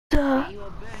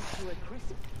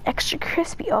extra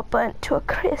crispy or burnt to a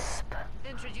crisp.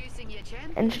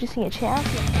 Introducing your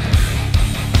champion.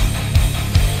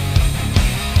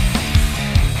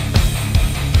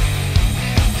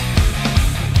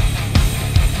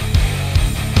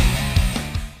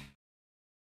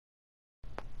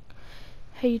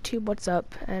 Hey YouTube, what's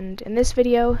up? And in this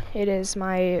video, it is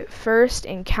my first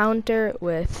encounter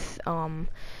with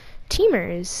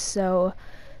teamers, so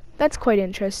that's quite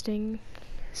interesting.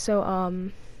 So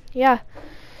yeah,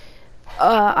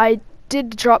 I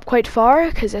did drop quite far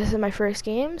because this is my first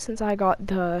game since I got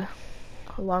the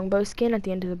longbow skin at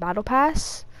the end of the battle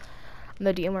pass,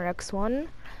 the DMR X1.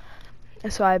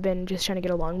 So I've been just trying to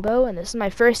get a longbow, and this is my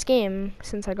first game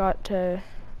since I got to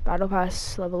battle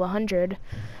pass level 100.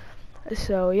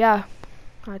 So yeah,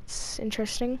 that's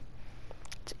interesting.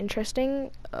 It's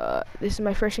interesting. This is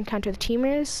my first encounter with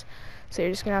teamers, so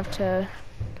you're just gonna have to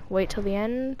wait till the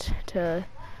end to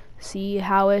see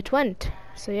how it went.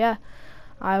 So yeah,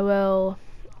 I will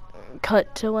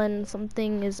cut to when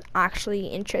something is actually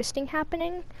interesting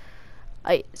happening.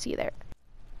 I see you there.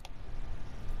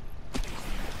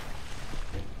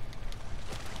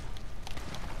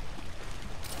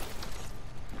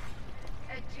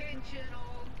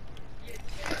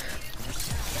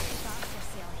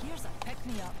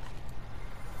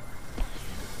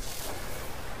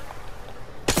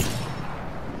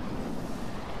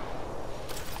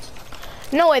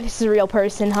 No way this is a real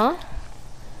person, huh?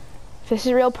 If this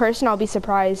is a real person, I'll be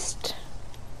surprised.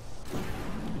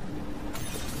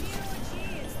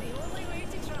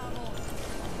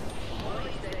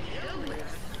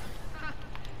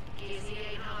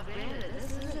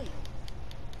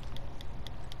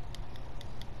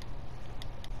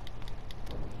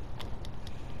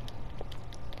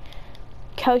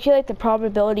 Calculate the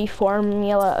probability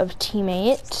formula of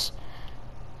teammate.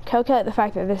 Calculate the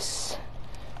fact that this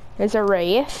is a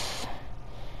Wraith.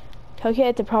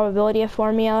 Calculate the probability of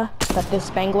formula that this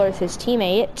Spangler is his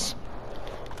teammate.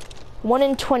 1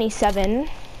 in 27%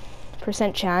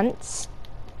 chance.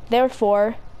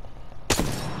 Therefore,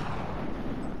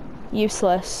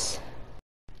 useless.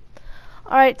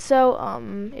 Alright,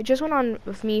 so it just went on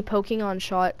with me poking on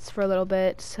shots for a little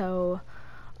bit, so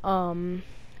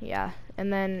yeah,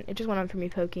 and then it just went on for me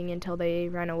poking until they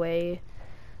ran away.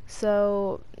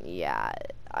 So yeah,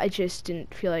 I just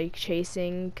didn't feel like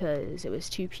chasing because it was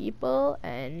 2 people,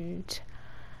 and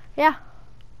yeah.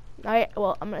 Alright,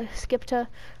 well, I'm gonna skip to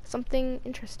something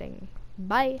interesting.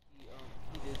 Bye.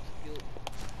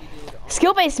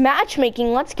 Skill-based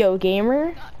matchmaking, let's go,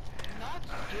 gamer. Not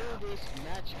skill-based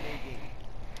matchmaking.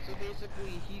 So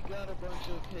basically, he got a bunch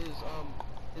of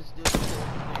his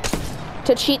Discord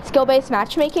To cheat skill-based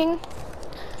matchmaking? No.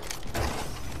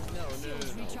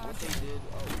 What they did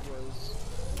was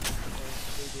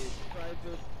they did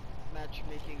private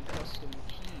matchmaking custom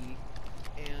key,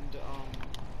 and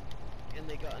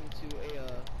they got into a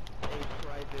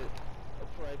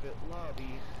private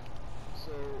lobby,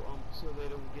 so they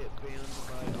don't get banned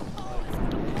by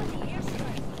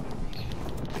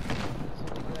so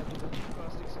they grabbed a bunch of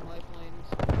caustics and lifelines.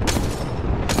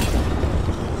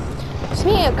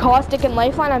 Speaking of caustic and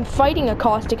lifeline, I'm fighting a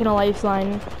caustic and a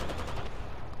lifeline.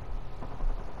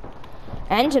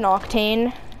 And an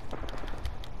octane.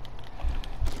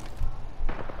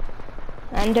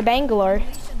 And a Bangalore.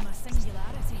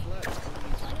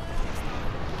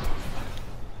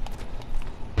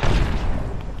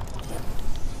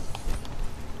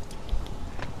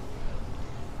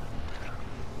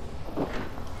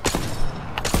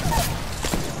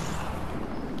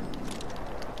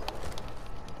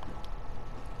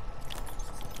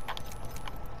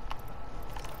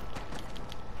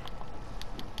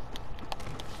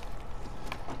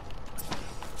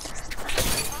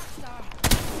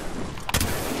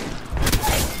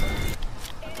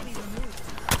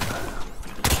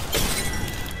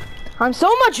 I'm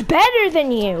so much better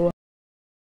than you!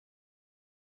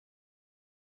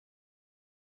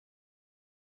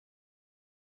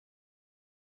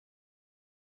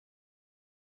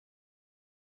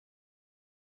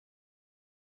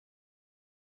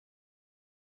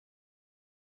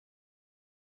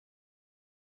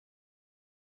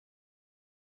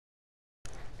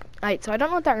 Alright, so I don't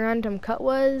know what that random cut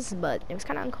was, but it was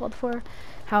kind of uncalled for.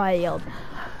 How I yelled,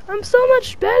 "I'm so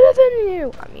much better than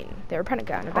you!" I mean, they were kind of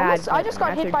kind of bad. I just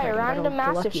got hit by a random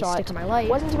massive shot. Of my life.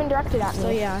 Wasn't even directed at me. So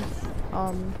yeah,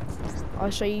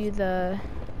 I'll show you the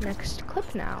next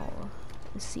clip now.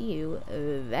 See you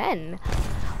then.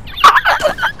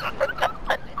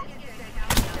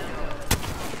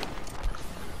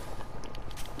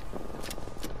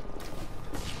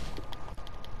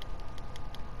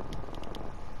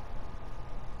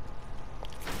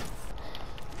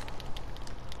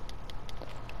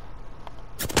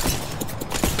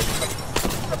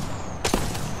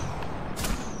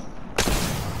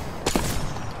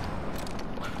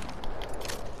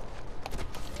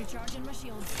 Recharging my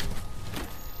shields.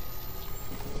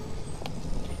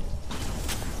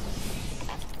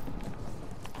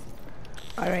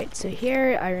 Alright, so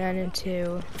here I ran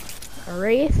into a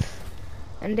Wraith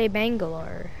and a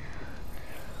Bangalore.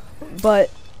 But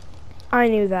I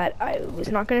knew that I was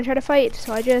not going to try to fight,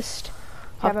 so I just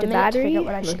popped a battery.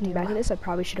 Looking back at this, I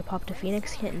probably should have popped a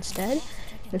Phoenix kit instead,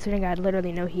 considering I had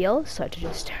literally no heal, so I had to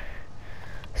just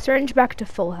syringe back to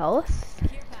full health.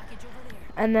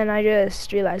 And then I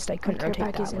just realized I couldn't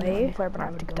rotate that way, but I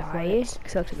would die,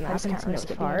 because I looked at the map and it was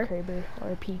far.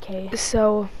 Or a PK.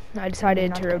 So I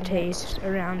decided to rotate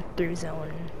around through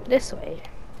zone this way.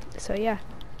 So yeah,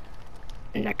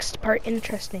 next part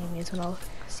interesting is when I'll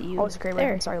see you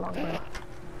there. Sorry, longbow.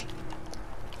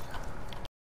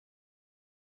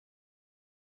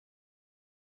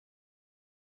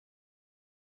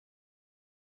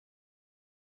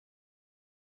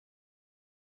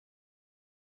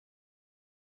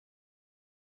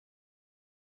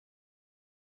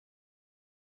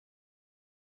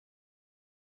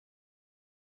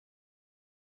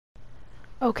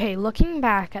 Okay, looking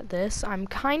back at this, I'm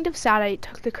kind of sad I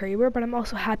took the Kraber, but I'm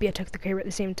also happy I took the Kraber at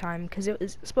the same time, because it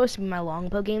was supposed to be my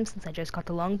longbow game since I just got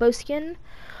the longbow skin.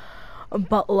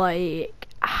 But, like,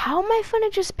 how am I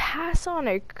gonna just pass on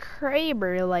a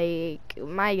Kraber? Like,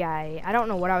 my guy, I don't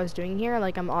know what I was doing here.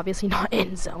 Like, I'm obviously not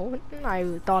in zone.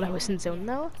 I thought I was in zone,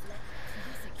 though.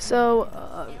 So,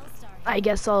 I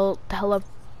guess I'll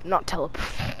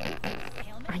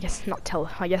I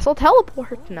guess I'll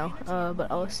teleport. No,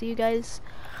 but I'll see you guys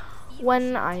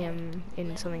when I am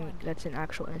in something that's an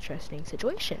actual interesting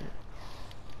situation.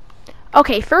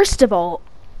 Okay, first of all,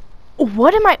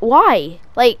 why?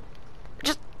 Like,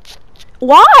 just,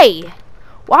 why?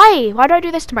 Why do I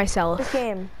do this to myself? This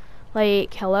game.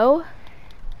 Like, hello?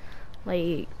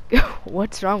 Like,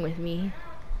 what's wrong with me?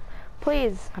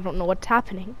 Please. I don't know what's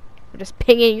happening. I'm just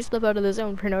pinging stuff out of the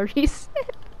zone for no reason.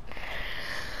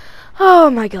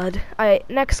 Oh my god.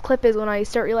 Next clip is when I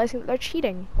start realizing that they're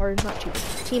cheating. Or not cheating.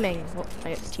 Teaming. Well, I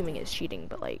guess teaming is cheating,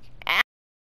 but like...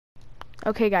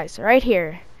 Okay guys, right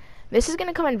here. This is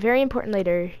gonna come in very important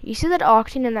later. You see that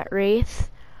Octane and that Wraith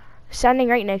standing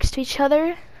right next to each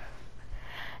other?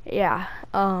 Yeah,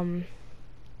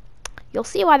 you'll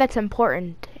see why that's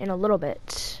important in a little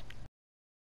bit.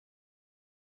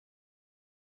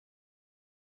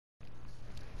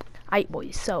 Aight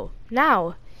boys, so,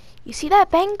 now... You see that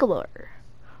Bangalore?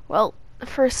 Well,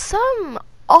 for some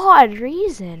odd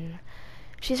reason,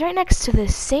 she's right next to the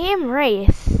same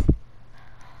Wraith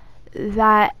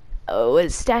that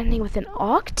was standing with an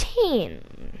Octane.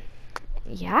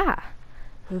 Yeah,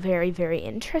 very, very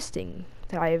interesting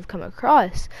that I've come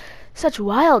across such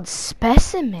wild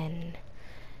specimen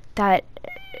that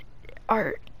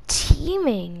are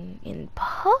teaming in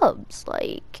pubs.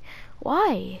 Like,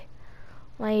 why?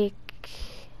 Like,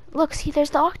 look, see,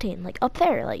 there's the Octane, like, up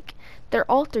there. Like, they're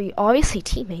all three obviously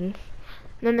teaming.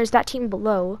 And then there's that team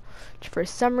below, which for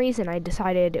some reason I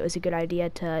decided it was a good idea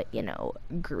to, you know,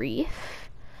 grief.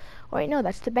 Oh, wait, no,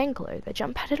 that's the Bangalore. The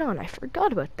jump padded on. I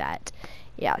forgot about that.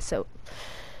 Yeah, so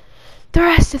the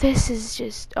rest of this is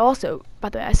just... Also, by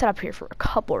the way, I set up here for a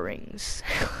couple rings.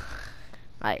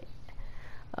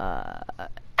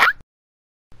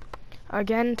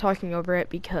 Again, talking over it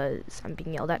because I'm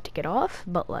being yelled at to get off,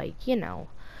 but, like, you know...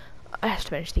 I have to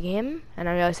finish the game, and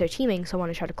I realize they're teaming, so I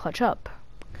want to try to clutch up.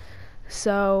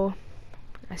 So,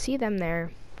 I see them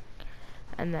there,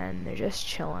 and then they're just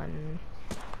chilling.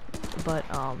 But,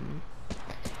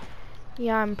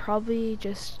 yeah, I'm probably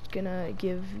just gonna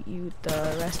give you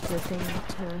the rest of the thing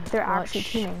to They're watch actually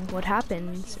teaming. what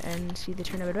happens and see the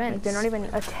turn of events. Like, they're not even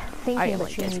thinking about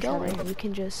shooting each other. And you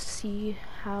can just see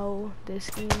how this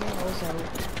game rolls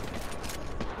out.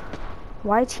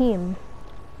 Why team?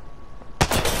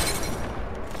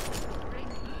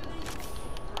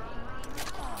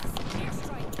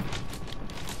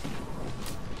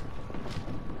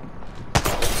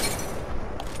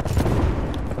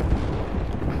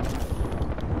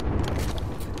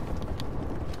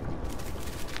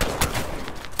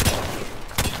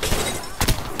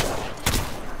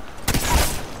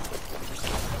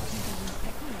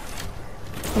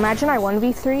 Imagine I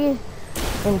 1v3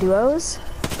 in duos.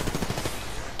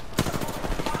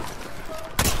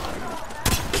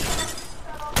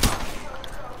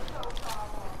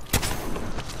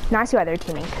 Now I see why they're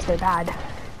teaming, because they're bad.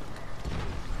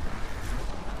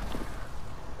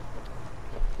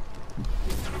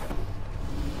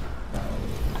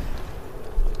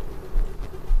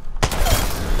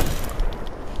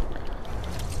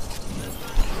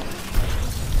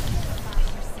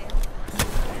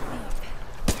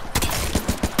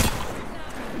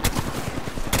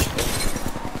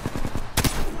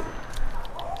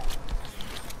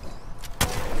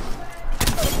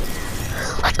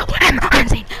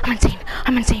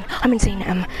 I'm insane. I'm insane.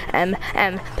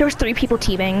 There was 3 people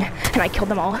teaming, and I killed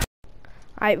them all.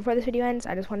 Alright, before this video ends,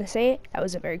 I just want to say that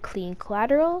was a very clean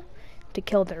collateral to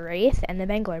kill the Wraith and the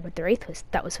Bangalore, but the Wraith was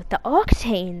with the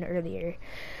Octane earlier.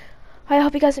 I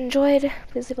hope you guys enjoyed.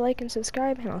 Please leave a like and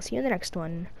subscribe, and I'll see you in the next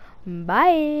one.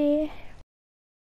 Bye!